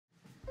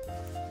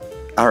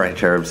Alright,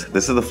 Cherubs,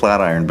 this is the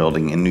Flatiron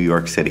Building in New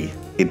York City.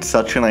 It's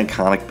such an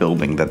iconic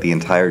building that the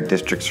entire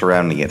district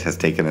surrounding it has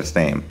taken its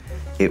name.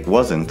 It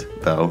wasn't,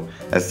 though,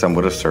 as some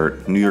would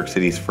assert, New York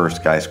City's first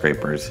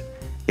skyscrapers.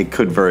 It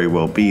could very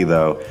well be,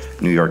 though,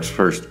 New York's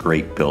first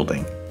great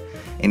building.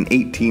 In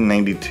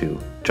 1892,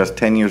 just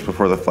 10 years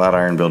before the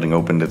Flatiron Building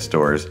opened its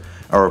doors,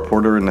 a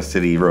reporter in the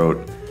city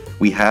wrote,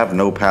 "We have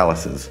no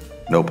palaces,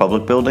 no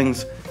public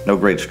buildings, no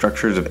great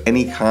structures of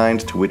any kind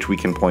to which we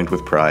can point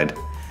with pride."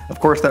 Of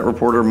course, that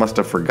reporter must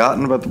have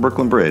forgotten about the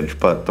Brooklyn Bridge,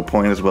 but the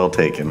point is well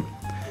taken.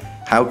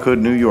 How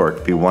could New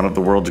York be one of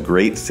the world's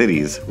great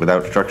cities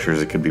without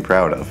structures it could be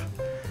proud of?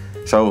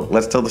 So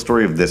let's tell the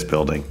story of this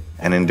building,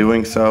 and in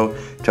doing so,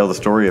 tell the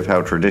story of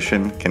how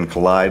tradition can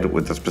collide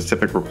with the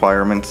specific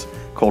requirements,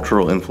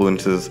 cultural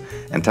influences,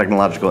 and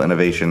technological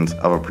innovations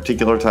of a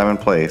particular time and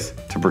place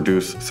to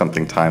produce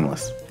something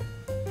timeless.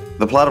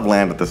 The plot of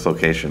land at this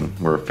location,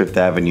 where 5th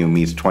Avenue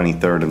meets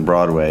 23rd and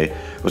Broadway,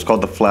 was called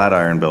the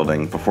Flatiron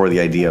Building before the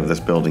idea of this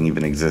building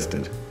even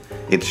existed.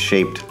 It's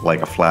shaped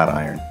like a flat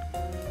iron.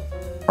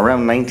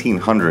 Around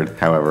 1900,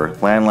 however,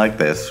 land like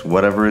this,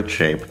 whatever its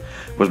shape,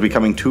 was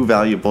becoming too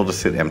valuable to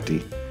sit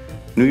empty.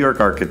 New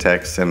York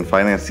architects and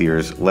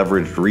financiers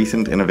leveraged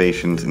recent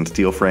innovations in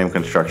steel frame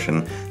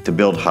construction to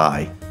build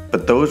high,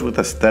 but those with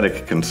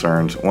aesthetic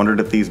concerns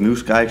wondered if these new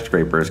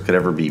skyscrapers could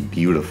ever be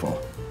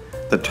beautiful.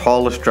 The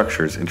tallest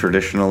structures in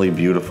traditionally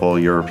beautiful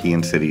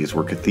European cities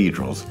were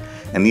cathedrals,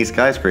 and these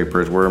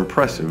skyscrapers were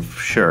impressive,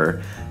 sure,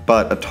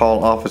 but a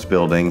tall office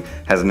building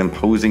has an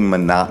imposing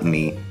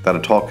monotony that a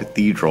tall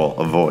cathedral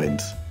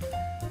avoids.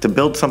 To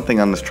build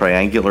something on this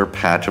triangular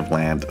patch of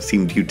land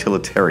seemed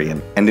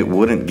utilitarian, and it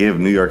wouldn't give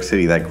New York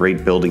City that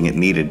great building it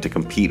needed to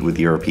compete with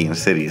European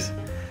cities.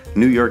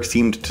 New York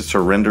seemed to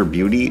surrender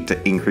beauty to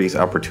increase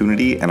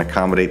opportunity and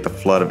accommodate the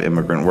flood of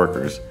immigrant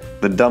workers.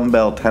 The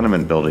dumbbell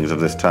tenement buildings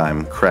of this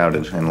time,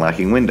 crowded and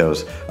lacking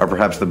windows, are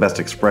perhaps the best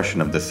expression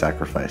of this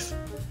sacrifice.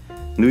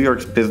 New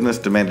York's business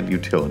demanded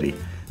utility,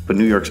 but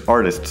New York's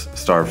artists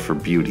starved for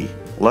beauty.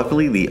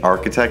 Luckily, the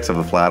architects of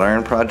the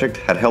Flatiron Project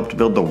had helped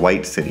build the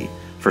White City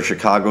for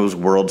Chicago's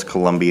World's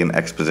Columbian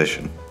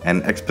Exposition,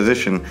 an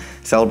exposition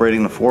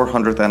celebrating the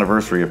 400th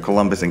anniversary of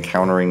Columbus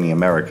encountering the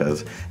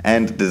Americas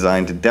and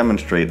designed to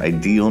demonstrate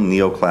ideal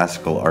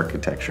neoclassical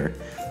architecture.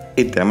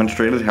 It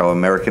demonstrated how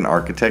American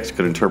architects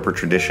could interpret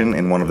tradition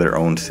in one of their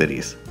own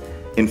cities.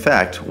 In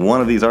fact, one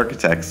of these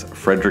architects,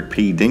 Frederick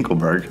P.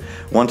 Dinkelberg,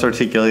 once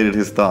articulated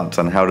his thoughts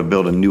on how to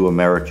build a new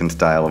American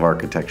style of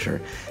architecture.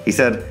 He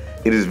said,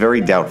 "It is very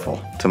doubtful,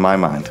 to my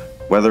mind,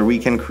 whether we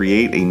can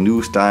create a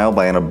new style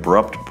by an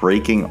abrupt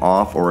breaking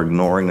off or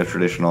ignoring the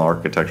traditional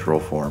architectural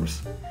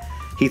forms."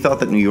 He thought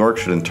that New York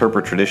should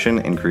interpret tradition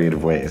in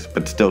creative ways,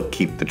 but still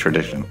keep the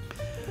tradition.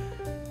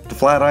 The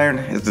Flatiron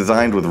is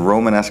designed with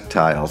Romanesque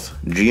tiles,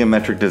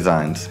 geometric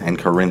designs, and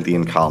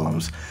Corinthian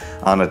columns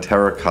on a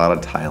terracotta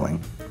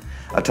tiling.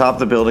 Atop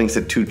the building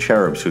sit two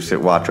cherubs who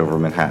sit watch over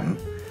Manhattan.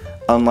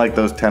 Unlike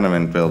those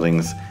tenement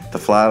buildings, the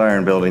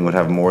Flatiron Building would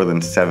have more than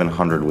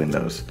 700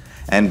 windows,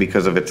 and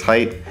because of its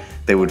height,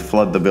 they would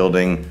flood the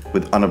building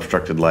with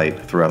unobstructed light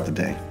throughout the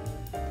day.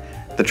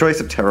 The choice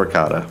of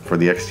terracotta for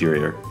the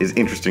exterior is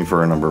interesting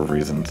for a number of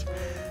reasons.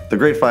 The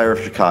Great Fire of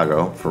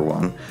Chicago, for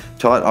one,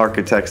 taught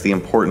architects the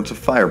importance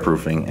of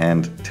fireproofing,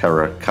 and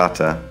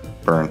terracotta,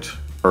 burnt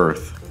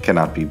earth,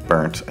 cannot be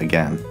burnt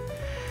again.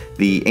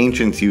 The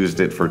ancients used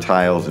it for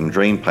tiles and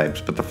drain pipes,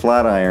 but the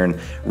Flatiron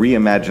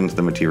reimagines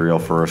the material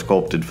for a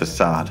sculpted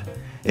facade.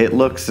 It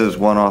looks, as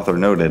one author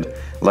noted,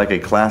 like a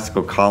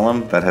classical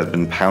column that has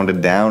been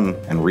pounded down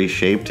and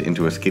reshaped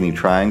into a skinny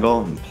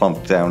triangle and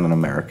plumped down in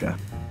America.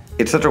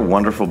 It's such a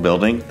wonderful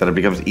building that it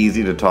becomes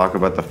easy to talk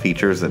about the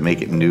features that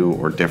make it new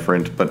or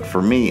different, but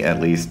for me,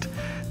 at least,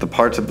 the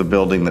parts of the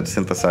building that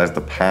synthesize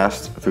the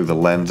past through the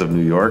lens of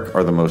New York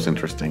are the most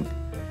interesting.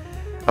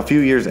 A few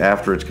years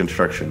after its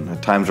construction, a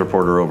Times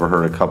reporter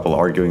overheard a couple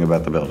arguing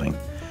about the building.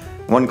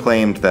 One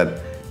claimed that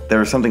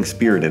there is something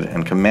spirited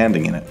and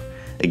commanding in it.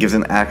 It gives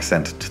an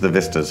accent to the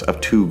vistas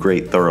of two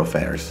great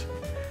thoroughfares.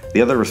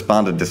 The other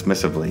responded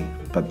dismissively,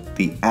 but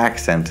the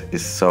accent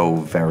is so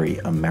very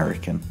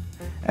American.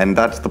 And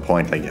that's the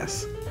point, I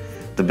guess.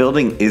 The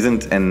building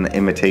isn't an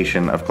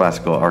imitation of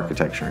classical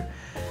architecture.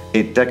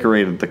 It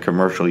decorated the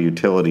commercial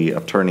utility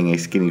of turning a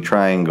skinny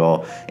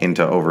triangle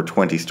into over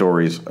 20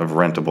 stories of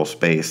rentable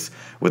space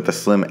with the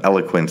slim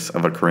eloquence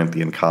of a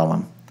Corinthian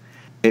column.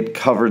 It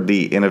covered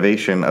the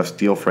innovation of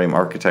steel frame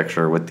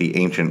architecture with the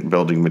ancient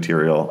building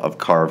material of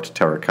carved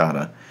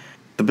terracotta.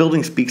 The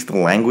building speaks the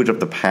language of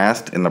the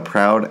past in the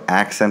proud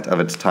accent of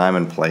its time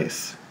and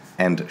place.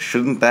 And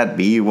shouldn't that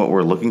be what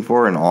we're looking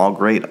for in all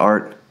great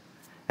art?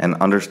 An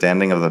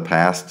understanding of the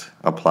past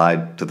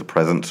applied to the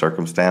present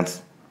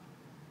circumstance?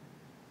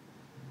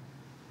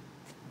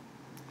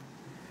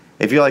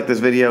 If you like this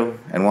video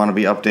and want to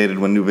be updated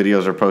when new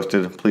videos are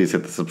posted, please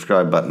hit the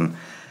subscribe button.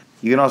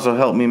 You can also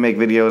help me make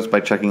videos by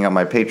checking out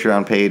my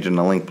Patreon page in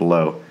the link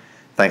below.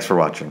 Thanks for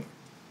watching.